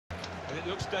And it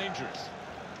looks dangerous.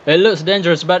 It looks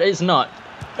dangerous, but it's not.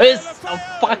 It's a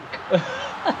fuck.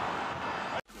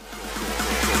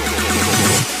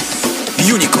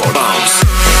 Unicorn Bounce.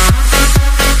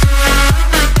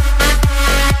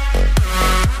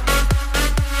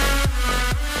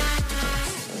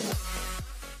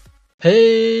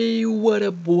 Hey, what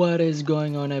up? What is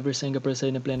going on, every single person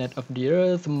on the planet of the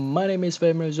earth? My name is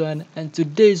Rizwan, and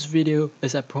today's video,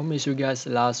 as I promised you guys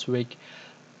last week,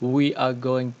 we are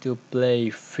going to play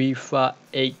FIFA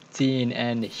 18,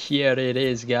 and here it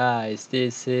is, guys.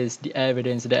 This is the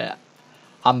evidence that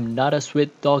I'm not a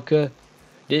sweet talker.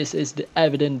 This is the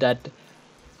evidence that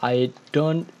I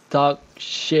don't talk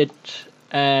shit.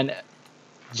 And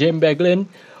Jim Beglin,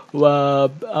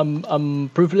 well, I'm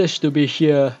privileged to be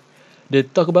here. They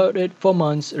talk about it for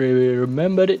months, we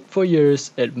remembered it for years.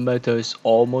 It matters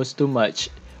almost too much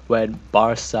when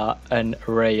Barca and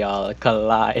Real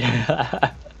collide.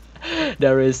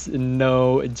 There is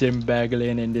no Jim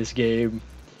Beglin in this game.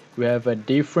 We have a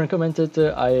different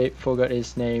commentator, I forgot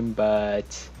his name,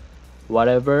 but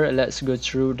whatever. Let's go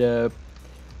through the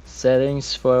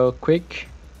settings for quick.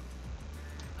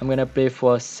 I'm gonna play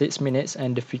for 6 minutes,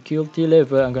 and difficulty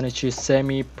level I'm gonna choose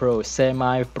semi-pro,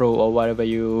 or whatever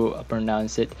you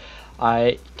pronounce it.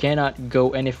 I cannot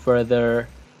go any further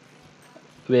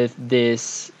with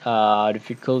this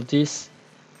difficulties.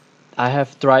 I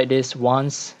have tried this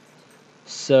once,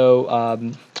 so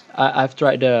I've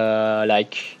tried the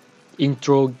like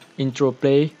intro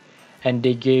play, and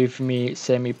they gave me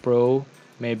semi-pro.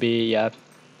 Maybe, yeah,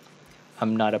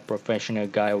 I'm not a professional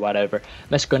guy, whatever.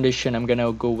 Match condition, I'm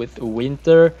gonna go with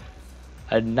winter,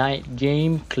 a night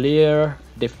game, clear,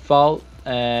 default,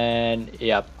 and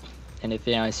yep,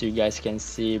 anything else you guys can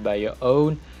see by your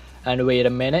own. And wait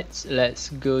a minute, let's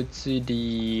go to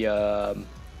the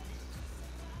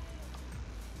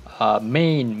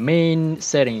main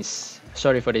settings.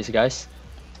 Sorry for this, guys,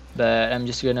 but I'm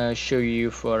just gonna show you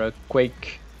for a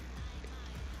quick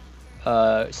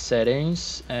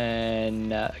settings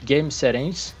and game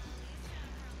settings.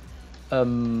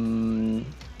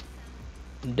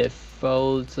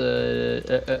 Default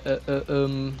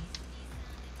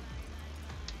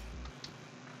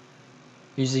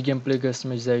user gameplay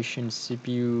customization,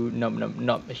 CPU, no,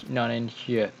 not in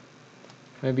here,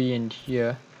 maybe in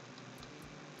here.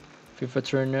 FIFA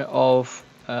turner off.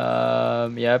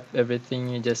 Yep,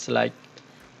 everything just like,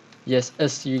 yes,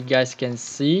 as you guys can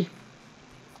see.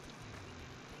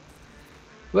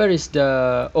 Where is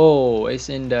the, oh, it's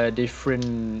in the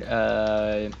different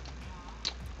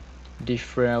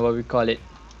what we call it,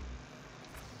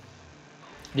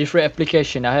 different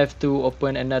application. I have to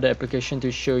open another application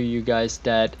to show you guys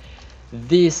that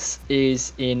this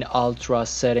is in ultra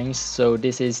settings. So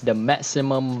this is the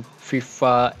maximum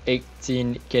FIFA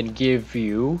 18 can give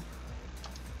you.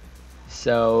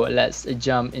 So let's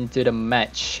jump into the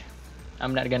match.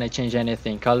 I'm not gonna change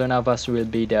anything. Carlo Navas will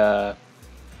be the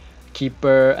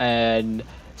keeper, and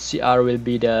CR will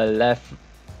be the left.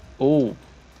 Oh,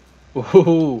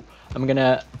 I'm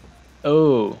gonna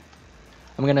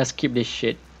skip this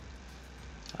shit.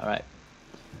 Alright,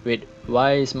 wait,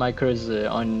 why is my cursor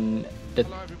on the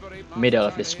middle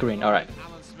of the screen? Alright,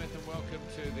 Alan Smith, and welcome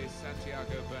to the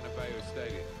Santiago Bernabeu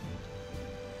Stadium.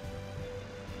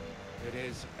 It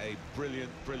is a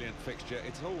brilliant fixture.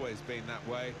 It's always been that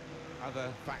way.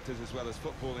 Other factors as well as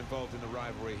football involved in the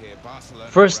rivalry here. Barcelona.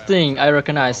 First thing I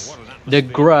recognize, the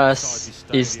grass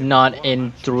is not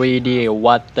in 3D.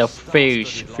 What the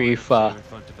fish, FIFA?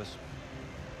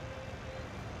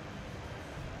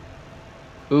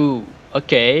 Ooh,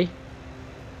 okay.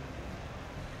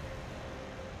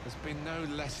 There's been no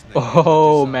lesson.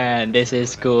 Oh man, this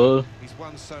is cool. He's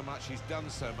won so much, he's done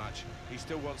so much, he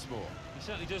still wants more. He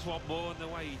certainly does want more, and the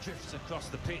way he drifts across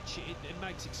the pitch, it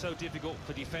makes it so difficult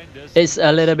for defenders. It's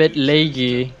a little bit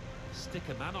laggy, Stick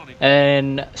a man on him.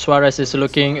 and Suarez is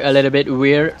looking a little bit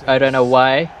weird. I don't know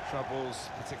why. Troubles,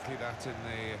 particularly that in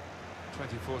the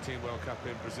 2014 World Cup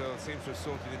in Brazil, seems to have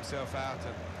sorted himself out,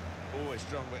 and always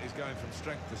strong, but he's going from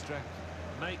strength to strength.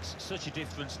 Makes such a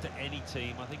difference to any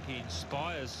team. I think he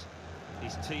inspires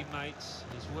his teammates,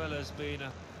 as well as being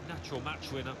a natural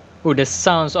match winner. Oh, the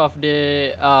sounds of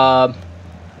the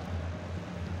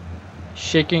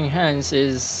shaking hands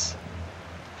is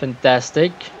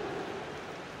fantastic.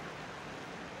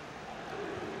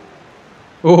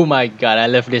 Oh my god, I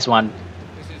love this one.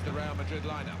 This is the Real Madrid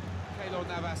lineup. Keylor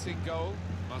Navas in goal.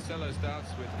 Marcelo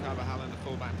starts with Carvajal in the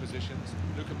fullback positions.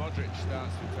 Luka Modric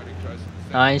starts with Toni Kroos in the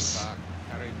centre Nice. back.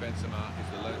 Karim Benzema is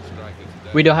the lone striker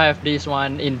today. We don't have this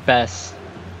one in PES.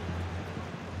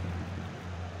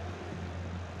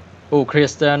 Oh,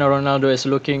 Cristiano Ronaldo is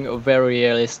looking very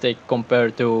realistic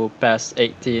compared to PES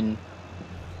 18.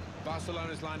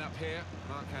 Barcelona's lineup here.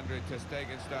 Marc-Andre ter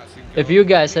Stegen starts in goal. If you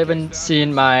guys Piqué haven't starts seen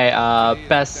with my Piqué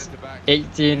PES as the centre-back.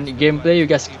 18 Iniesta gameplay, plays you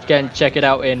guys either can back check it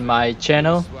out in my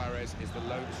channel, Suarez is the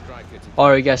lone striker today.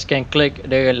 or you guys can click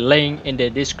the link in the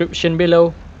description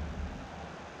below.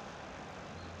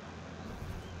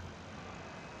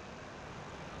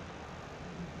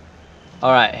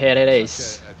 Alright, here it is.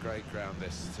 Such a great ground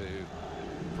this to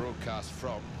broadcast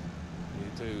from.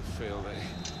 You do feel that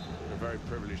you're very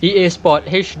privileged. EA person Sport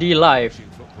to HD be Live. watching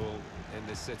football in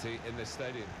this city, in this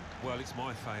stadium. Well, it's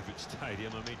my favourite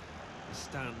stadium. I mean, the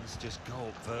stands just go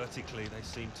up vertically. They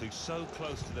seem to so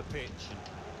close to the pitch, and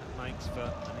that makes for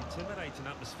an intimidating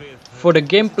atmosphere. For the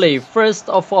gameplay, first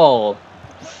of all,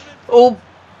 oh,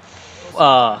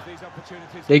 These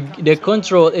opportunities the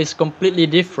control is completely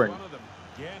different.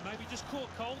 Yeah, maybe just caught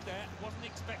cold there. Wasn't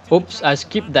expecting. Oops, I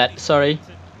skipped that, sorry.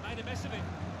 Made a mess of it.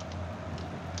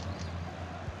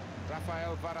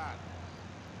 Rafael Varane.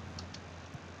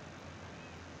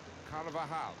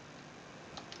 Carvajal.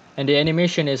 And the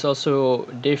animation is also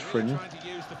different. Trying to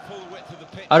use the full width of the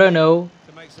pitch I don't know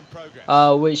to make some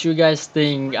progress. which you guys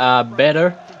think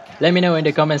better. Let me know in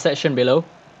the comment section below.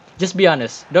 Just be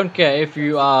honest. Don't care if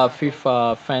you are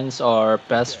FIFA fans or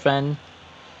PES fan.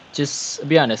 Just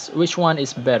be honest. Which one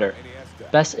is better?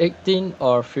 Iniesta. PES 18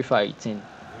 or FIFA 18?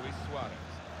 Luis Suarez.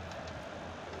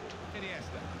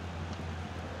 Iniesta.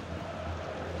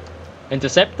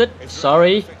 Intercepted. It's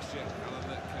Sorry. a fixture, Alan,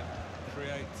 that can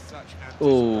create such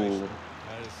Oh. anticipation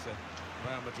as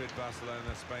Real Madrid,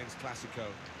 Barcelona, Spain's Clásico.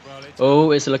 Well, it's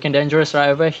Oh, it's looking dangerous right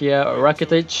over here.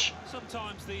 Rakitic.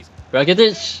 sometimes these.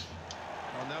 Rakitic.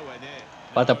 Oh, nowhere near.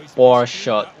 What a No, he's poor miscued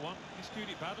shot. that one. Miscued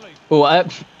it badly. Oh,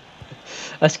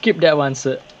 I skipped that one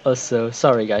also.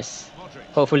 Sorry guys.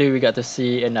 Modric. Hopefully we got to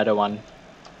see another one.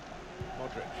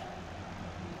 Modric.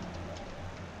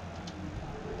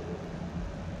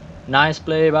 Nice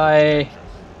play by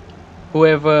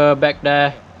whoever back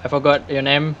there. I forgot your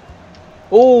name.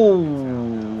 Oh,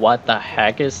 what the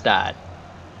heck is that?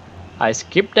 I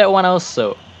skipped that one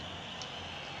also.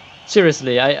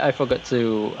 Seriously, I forgot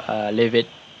to leave it.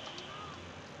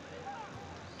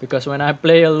 Because when I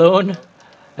play alone,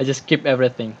 I just skip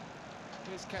everything.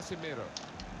 Here's Casemiro.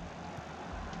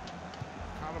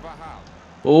 Carvajal.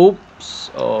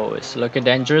 Oops. Oh, it's looking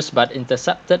dangerous, but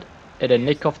intercepted at the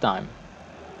nick of time.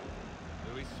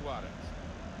 Luis Suarez.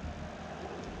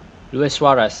 Luis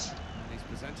Suarez. And he's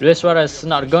presented Luis to the Suarez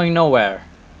not opposition. going nowhere.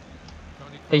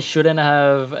 Toni He Kroos. shouldn't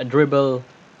have a dribble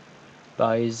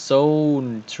by his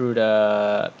own through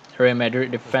the Real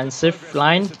Madrid defensive Progress in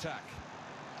line. this attack.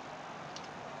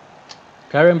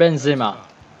 Karim Benzema.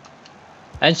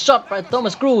 And shot by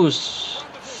Thomas Kroos.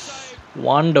 Wonderful save.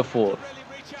 Wonderful. Really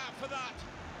reach out for that.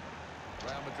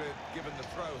 Real Madrid given the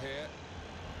throw here.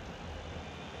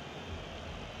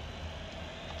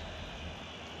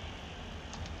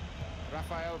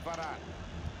 Rafael Varane.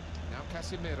 Now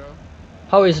Casemiro.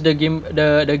 How is the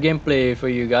gameplay for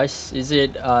you guys? Is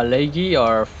it laggy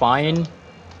or fine?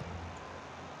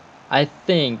 I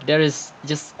think there is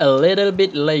just a little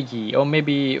bit laggy, or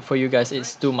maybe for you guys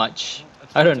it's too much.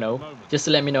 I don't know. Just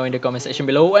let me know in the comment section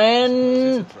below. Is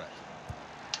And a threat.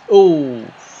 oh,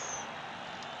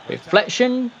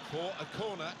 reflection. For a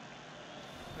corner.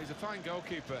 He's a fine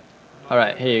goalkeeper. All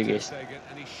right, here you guys.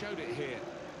 And he showed it here.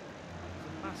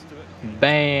 Master at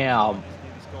Bam. isn't he,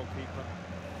 this goalkeeper?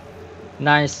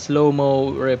 Nice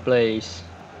slow-mo replays.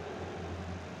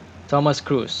 Thomas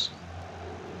Kroos.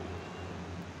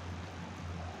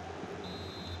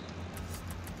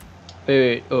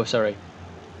 Wait, oh sorry.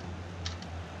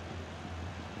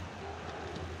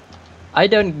 I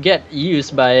don't get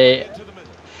used by Into the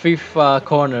middle. FIFA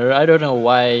corner. I don't know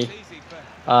why Easy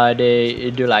for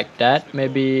they do like that.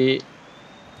 Maybe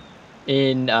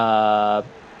in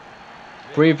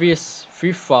previous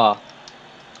FIFA,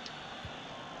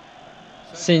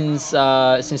 since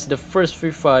the first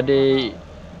FIFA they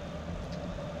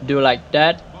do like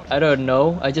that. I don't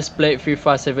know. I just played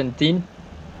FIFA 17.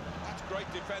 That's great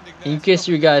defending there. In case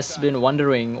you guys been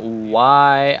wondering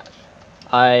why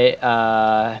I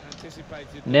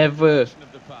Anticipated the never direction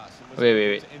of the pass and was wait,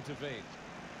 able wait. to intervene.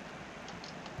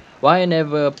 why I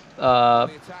never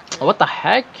The attack here, what the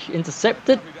heck,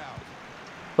 intercepted? carried out.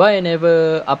 Why I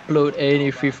never upload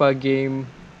any FIFA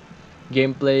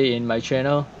gameplay in my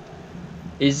channel?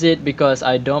 Is it because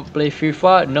I don't play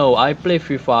FIFA? No, I play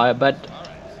FIFA, but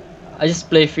I just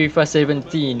play FIFA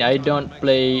 17. I don't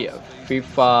play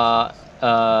FIFA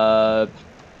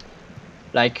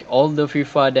like older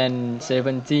FIFA than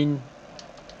 17.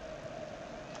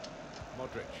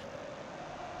 Modric.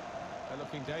 They're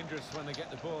looking dangerous. dangerous when they get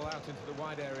the ball out into the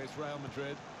wide areas, Real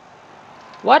Madrid.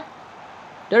 What?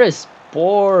 There is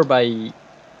poor by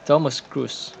Thomas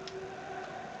Kroos.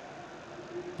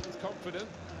 It's confident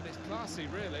and it's classy,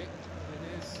 really.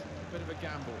 It is a bit of a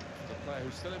gamble for the player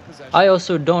who's still in possession. I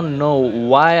also don't know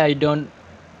why I don't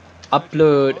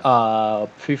upload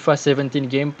FIFA 17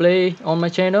 gameplay on my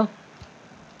channel.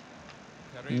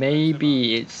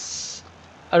 Maybe it's,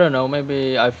 I don't know,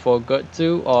 maybe I forgot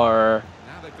to, or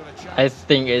I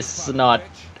think it's not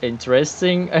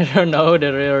interesting. I don't know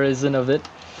the real reason of it.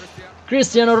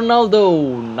 Cristiano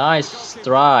Ronaldo, nice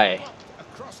try.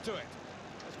 Across to it.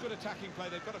 It's good attacking play.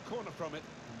 They've got a corner from it.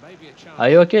 Maybe a chance. Are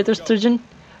you okay, Sturgeon?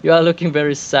 You are looking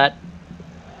very sad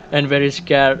and very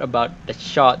scared about the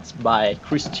shots by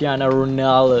Cristiano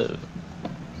Ronaldo.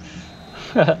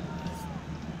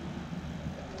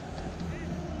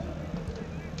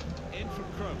 In from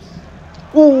Kroos.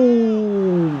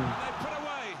 Ooh, They put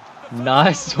away. The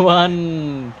nice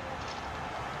one.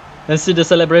 Let's see the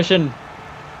celebration.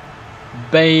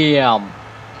 Bam.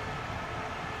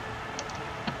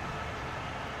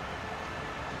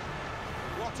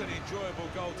 What an enjoyable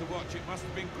goal to watch. It must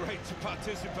have been great to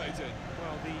participate in.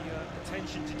 Well, the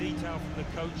attention to detail from the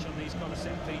coach on these kind of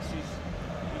set pieces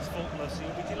is faultless.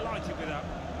 He'll be delighted with that.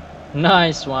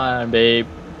 Nice one, babe.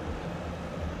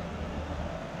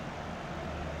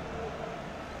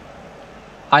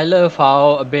 I love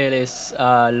how Bale is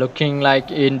looking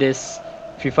like in this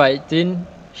FIFA 18.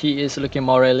 He is looking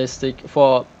more realistic.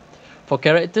 For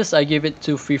characters, I give it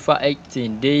to FIFA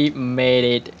 18. They made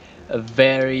it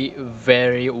very,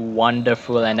 very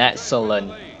wonderful and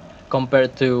excellent.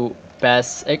 Compared to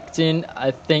PES 18,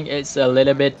 I think it's a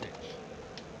little bit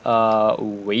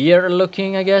weird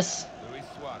looking, I guess. Luis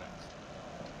Suarez.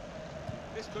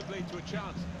 This could lead to a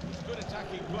chance. It's good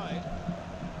attacking play.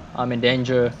 I'm in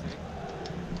danger.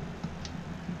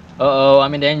 Uh-oh,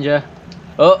 I'm in danger.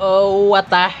 Uh-oh, what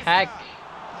the heck? He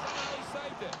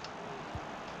saved it.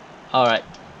 Alright.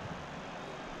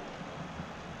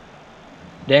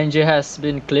 Danger has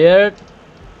been cleared.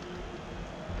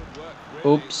 Good work,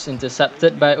 really. Oops,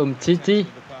 intercepted by With Umtiti. the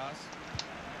pass.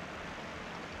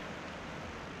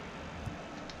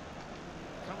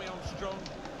 Coming on strong,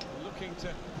 looking to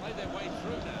play their way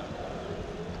through now.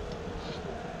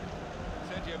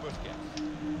 Sergio Busquets.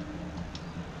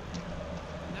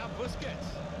 Now Busquets.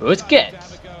 Busquets. To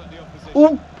have a go at the opposition.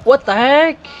 Oop, what the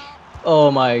heck? Oh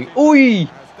my. Oi! Has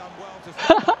done well to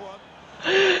stop that one.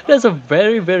 That's a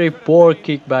very, very poor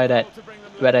kick by that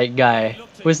guy.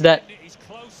 Who's that? He's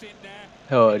close in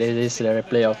there. Oh, this is the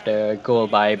replay of the goal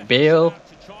by Bale. To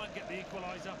try and get the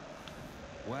equaliser.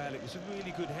 Well, it was a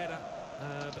really good header,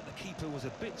 but the keeper was a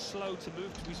bit slow to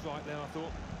move to his right there, I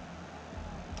thought.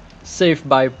 Saved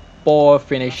by poor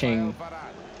finishing. Rafael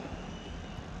Varane.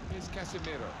 Here's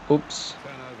Casemiro. Oops.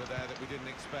 Turnover there that we didn't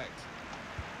expect.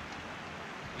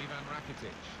 Ivan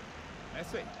Rakitic.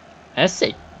 Messi.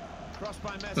 Messi. Cross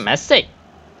by Messi. Messi.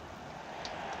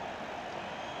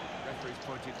 Referee's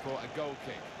pointed for a goal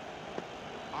kick.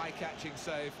 Eye-catching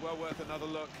save, well worth another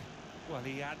look. Well,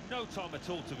 he had no time at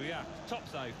all to react. Top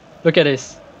save. Look at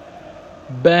this.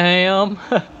 Bam.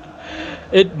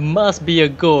 It must be a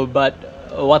goal, but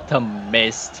what a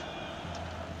miss.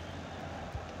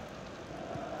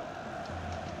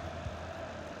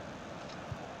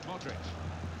 Modric.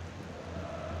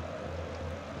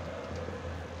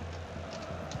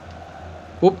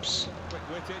 Oops.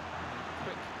 Quick-witted,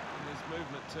 quick in his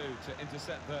movement too to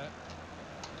intercept there.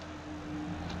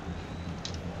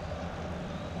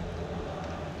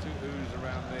 Two oohs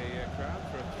around the crowd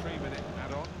for a 3-minute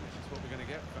add-on, which is what we're going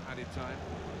to get for added time.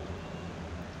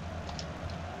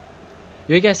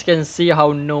 You guys can see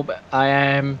how noob I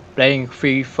am playing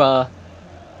FIFA.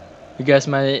 You guys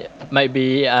might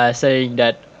be saying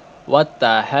that, what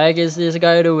the heck is this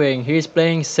guy doing? He's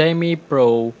playing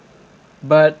semi-pro,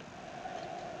 but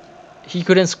he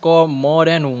couldn't score more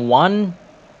than one.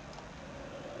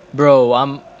 Bro,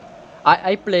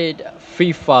 I played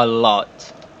FIFA a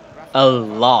lot.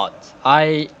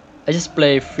 I just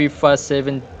play FIFA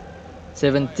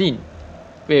 17.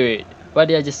 Wait, what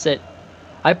did I just said?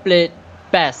 I played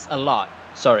PES a lot.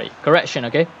 Sorry, correction,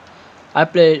 okay? I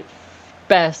played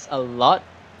PES a lot.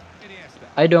 Iniesta.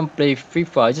 I don't play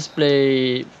FIFA. I just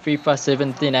play FIFA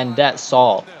 17 and that's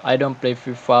all. I don't play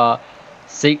FIFA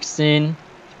 16,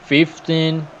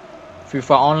 15,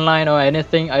 FIFA Online or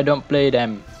anything. I don't play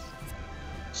them.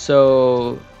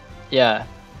 So, yeah.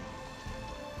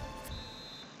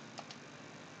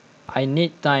 I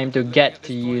need time to get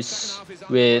to use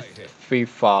with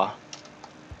FIFA.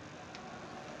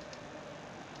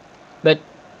 But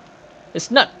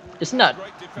it's not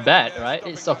bad, right?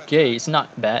 It's okay. It's not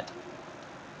bad.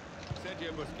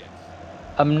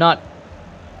 I'm not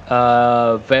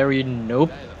very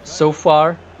noob so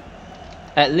far.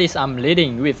 At least I'm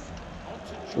leading with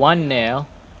 1-0.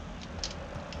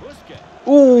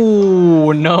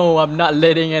 Ooh, no, I'm not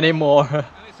leading anymore. And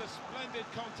it's a splendid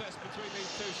contest between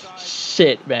these two sides.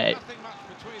 Shit, man. Nothing much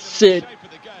between them in the Shit. shape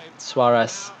of the game.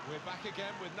 Suarez. Now we're back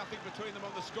again with nothing between them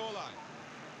on the scoreline.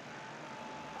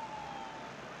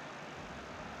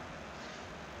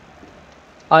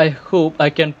 I hope I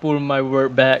can pull my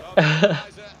word back. Well, the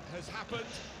equaliser has happened.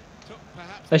 Took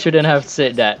perhaps I the shouldn't have opposition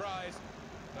said by that. surprise,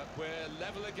 but we're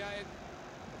level again.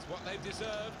 It's what they've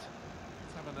deserved.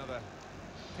 Let's have another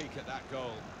peek at that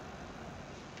goal.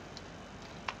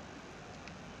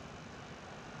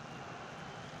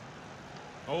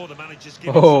 Oh, the manager's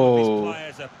giving some of his Oh.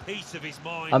 players a piece of his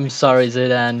mind. I'm because sorry, it's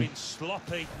Zidane. been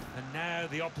sloppy, and now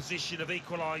the opposition have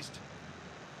equalised.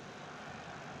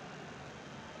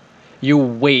 You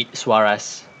wait,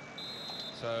 Suarez.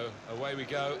 So away we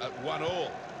go at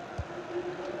 1-1.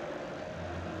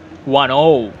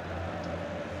 1-0.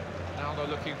 Now they're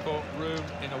looking for room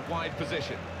in a wide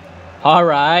position.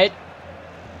 Alright.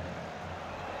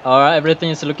 Alright, everything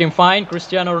is looking fine.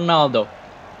 Cristiano Ronaldo.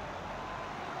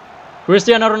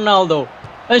 Cristiano Ronaldo.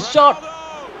 A shot.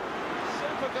 Ronaldo!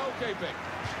 Super goalkeeping.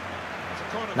 It's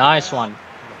a corner Nice kick now, one.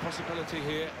 and a possibility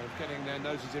here of getting their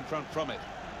noses in front from it.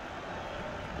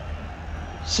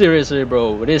 Seriously,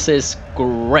 bro. This is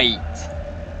great.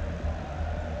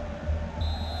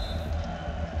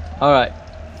 Alright.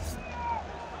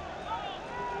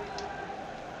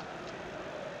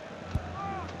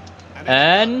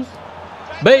 And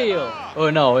Bale. Oh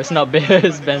no, it's not Bale,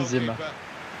 it's Benzema.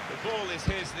 The ball is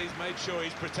his, and he's made sure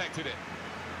he's protected it.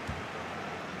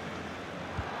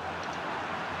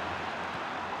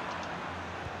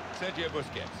 Sergio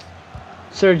Busquets.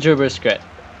 Sergio Busquets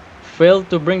failed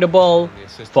to bring the ball And the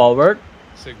assistant forward.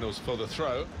 signals for the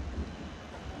throw.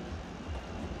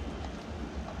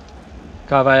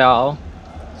 Carvajal.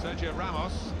 Sergio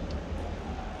Ramos.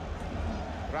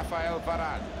 Rafael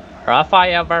Varane.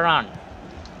 Rafael Varane.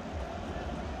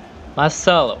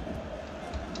 Marcelo.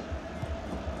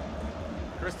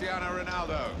 Cristiano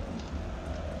Ronaldo.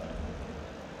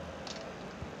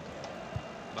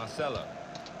 Marcelo.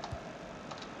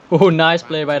 Oh, nice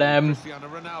play by Back to them. Cristiano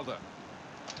Ronaldo.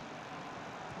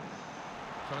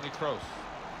 Toni Kroos.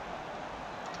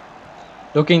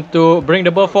 Looking to bring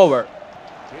the ball forward.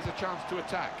 Here's a chance to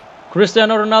attack.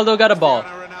 Cristiano Ronaldo got a ball.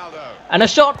 Cristiano Ronaldo. And a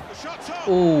shot. The shot's up.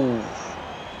 Ooh.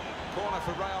 Corner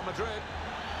for Real Madrid.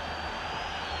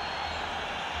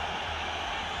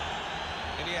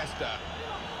 Iniesta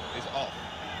is off.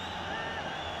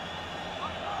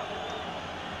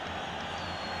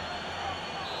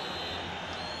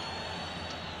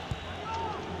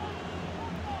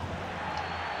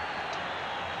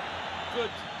 Good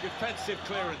defensive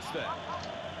clearance there.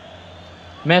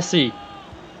 Messi.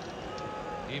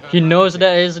 Ivan He knows Rakitic.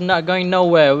 that he's not going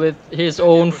nowhere with his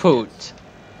own foot.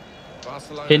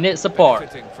 Barcelona He needs support.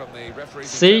 benefiting from the referee's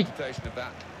See? interpretation of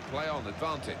that play on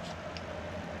advantage.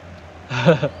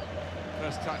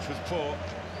 First touch was poor.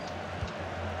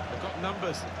 They've got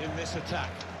numbers in this attack,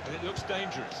 and it looks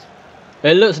dangerous.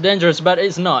 It looks dangerous, but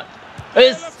it's not.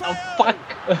 It's a fuck.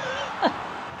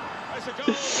 It's a goal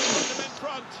to put them in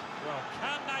front. Well,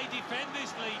 can they defend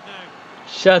this lead now?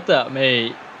 Shut up,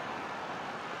 mate.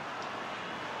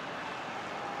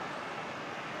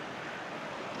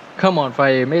 Come on,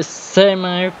 Fahim. It's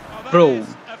semi Oh, that pro.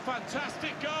 is a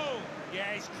fantastic goal.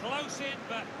 Yeah, he's close in,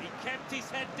 but he kept his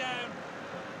head down.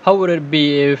 How would it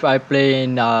be if I play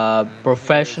in And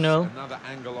professional here's another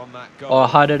angle on that goal. or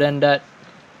harder than that?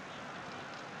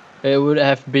 It would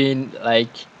have been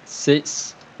like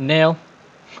 6-0.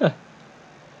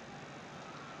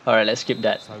 Alright, let's skip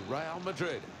that. So Real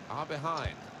Madrid are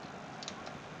behind.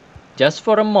 Just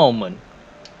for a moment.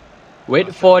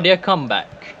 Wait for their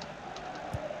comeback.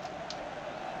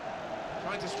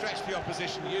 Trying to stretch the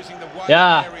opposition using the wide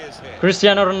Yeah, areas here.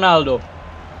 Cristiano Ronaldo.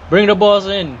 Bring the balls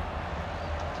in.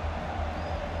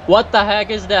 What the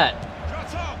heck is that?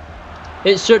 Shot on.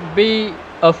 It should be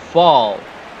a foul.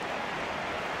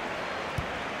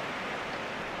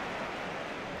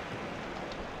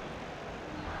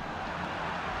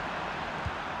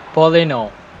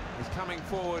 Paulino. He's coming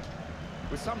forward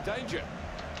with some danger.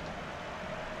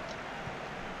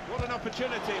 What an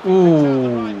opportunity if he picks out the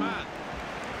right Ooh. man.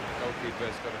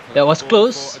 Goalkeeper's got to collect That was the ball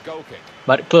close. for a goal kick.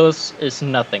 But close is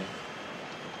nothing.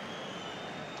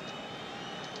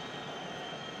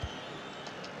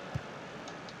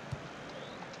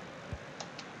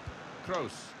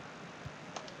 Kroos.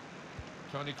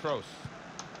 Toni Kroos.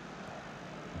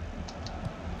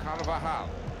 Carvajal.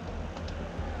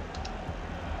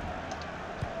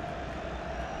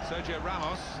 Sergio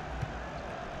Ramos.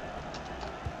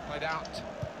 Played out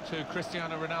to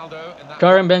Cristiano Ronaldo. In that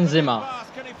Karim Benzema.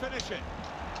 Can he finish it?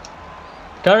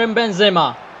 Karim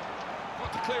Benzema.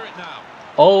 Got to clear it now.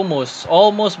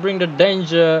 Almost bring the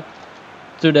danger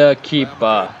to the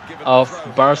keeper of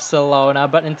Barcelona,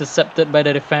 but intercepted by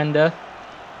the defender.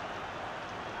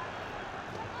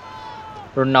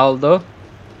 Ronaldo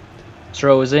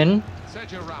throws in.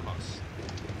 Sergio Ramos.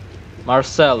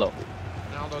 Marcelo.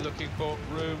 Ronaldo looking for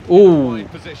room Ooh. in the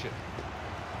position.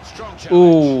 Strong challenge.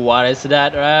 Ooh, what is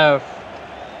that, ref?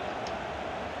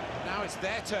 Now it's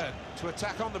their turn to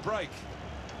attack on the break.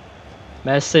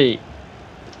 Messi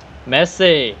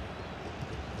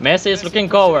is looking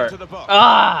forward.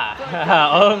 Ah,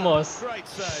 almost. Great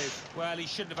save. Well, he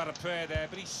shouldn't have had a prayer there,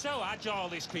 but he's so agile,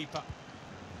 this keeper.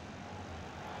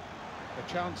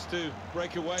 A chance to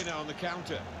break away now on the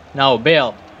counter. Now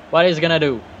Bale, what is he gonna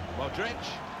do?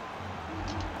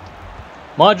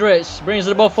 Modric brings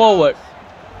the ball forward.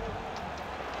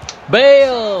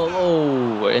 Bale,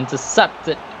 oh,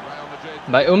 intercepted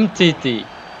by Umtiti.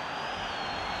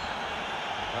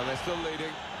 Well, they're still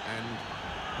leading, and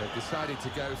they've decided to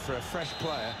go for a fresh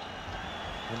player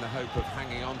in the hope of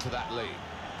hanging on to that lead.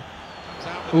 It's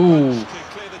out with Ooh. the punch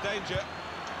to clear the danger.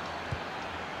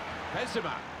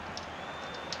 Benzema.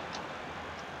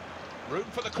 Room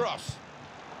for the cross.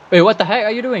 Wait, what the heck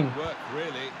are you doing? Work,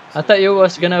 really. I thought you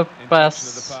was gonna Intention of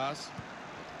pass. the pass.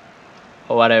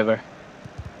 Or whatever.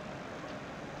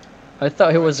 I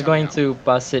thought he was going to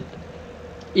pass it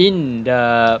in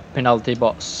the penalty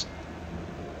box.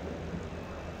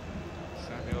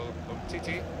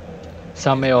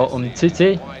 Samuel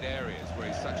Umtiti. Wide areas where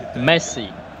he's such a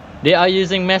Messi. They are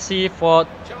using Messi for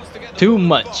chance to get the too ball in the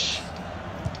much. box.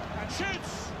 And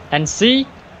shoots. And see,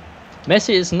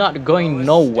 Messi is not going Well,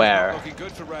 nowhere. it's not looking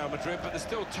good for Real Madrid, but there's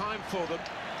still time for them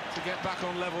to get back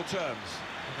on level terms.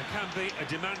 There can be a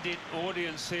demanding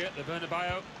audience here at the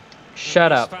Bernabeu.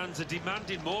 Shut up. Fans are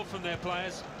demanding more from their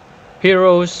players.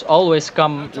 Heroes always No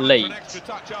come time for late. an extra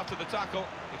touch after the tackle.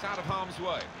 It's out of harm's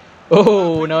way.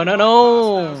 Oh, no, no,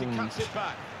 Now as he no. cuts it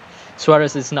back.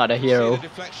 Suarez is not a See hero. the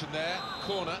deflection there,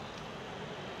 corner.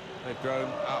 They've grown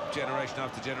up generation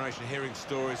after generation hearing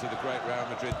stories of the great Real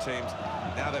Madrid teams.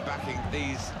 Now they're backing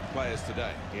these players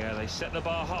today. Yeah, they set the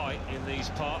bar high in these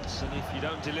parts, and if you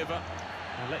don't deliver,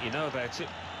 I'll let you know about it.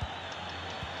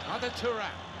 Ada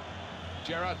Turan.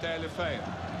 Gerard Deulofeu.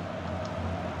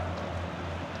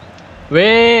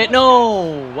 Wait,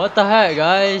 no! What the heck,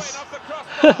 guys? Off the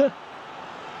crossbar.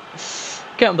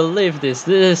 Can't believe this.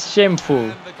 This is shameful.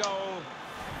 And the goal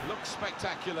looks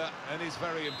spectacular and is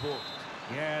very important.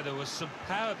 Yeah, there was some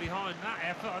power behind that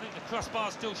effort. I think the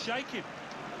crossbar's still shaking.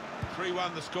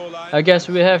 3-1 the scoreline. I guess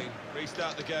we have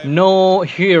Restart the game. no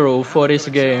hero for this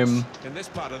Another game. chance in this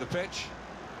part of the pitch.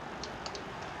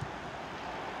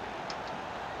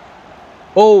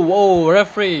 Oh,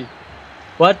 referee.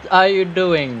 What are you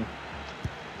doing?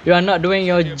 You are not doing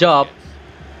your job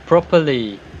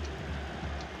properly.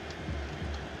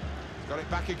 Got it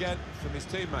back again from his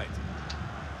teammate.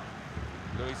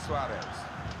 Luis Suarez.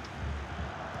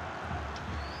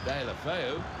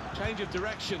 Deulofeu. Change of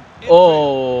direction.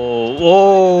 Oh,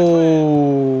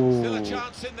 Still a oh.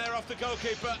 chance in there off the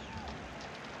goalkeeper.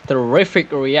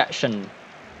 Terrific reaction.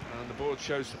 And the board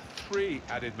shows 3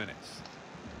 added minutes.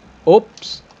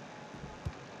 Oops.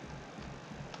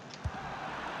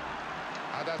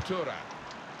 Ada Turan.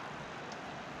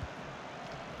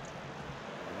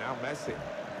 And now Messi.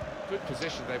 Good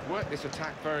position. They've worked this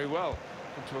attack very well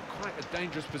into quite a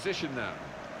dangerous position now.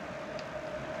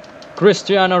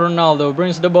 Cristiano Ronaldo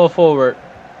brings the ball forward.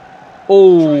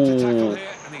 Trying to tackle Oh, here,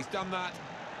 and he's done that.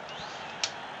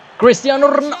 Cristiano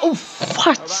Ronaldo. Oh,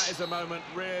 Well, that what? is a moment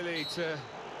really to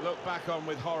look back on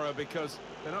with horror, because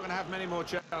they're not going to have many more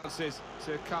chances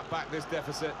to cut back this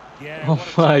deficit. Yeah, Oh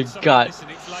what a my chance. I mean, God. listen,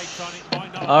 it's late on, it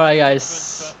might not Alright, make a guys.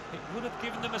 difference, but it would have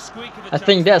given them a squeak of a I chance.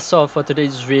 think that's all for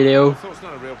today's video. I thought it's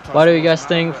not a real close What do you ball guys now,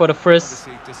 think but for the first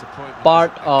obviously disappointment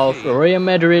part is of key. Real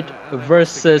Madrid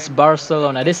versus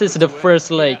Barcelona? This is the first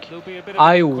leg.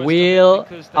 I will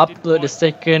upload the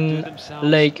second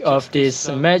leg of this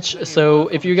match. So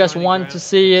if you guys want to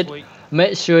see it,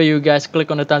 make sure you guys click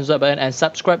on the thumbs up button and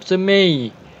subscribe to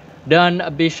me. Don't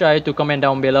be shy to comment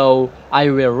down below. I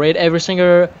will read every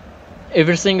single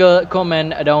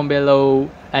comment down below,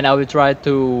 and I will try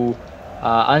to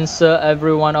answer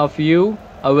every one of you.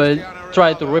 I will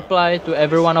try to reply to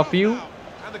every one of you.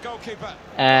 And the goalkeeper.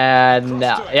 And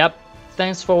yep,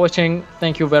 thanks for watching.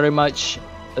 Thank you very much.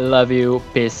 Love you.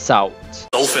 Peace out.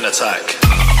 Dolphin attack.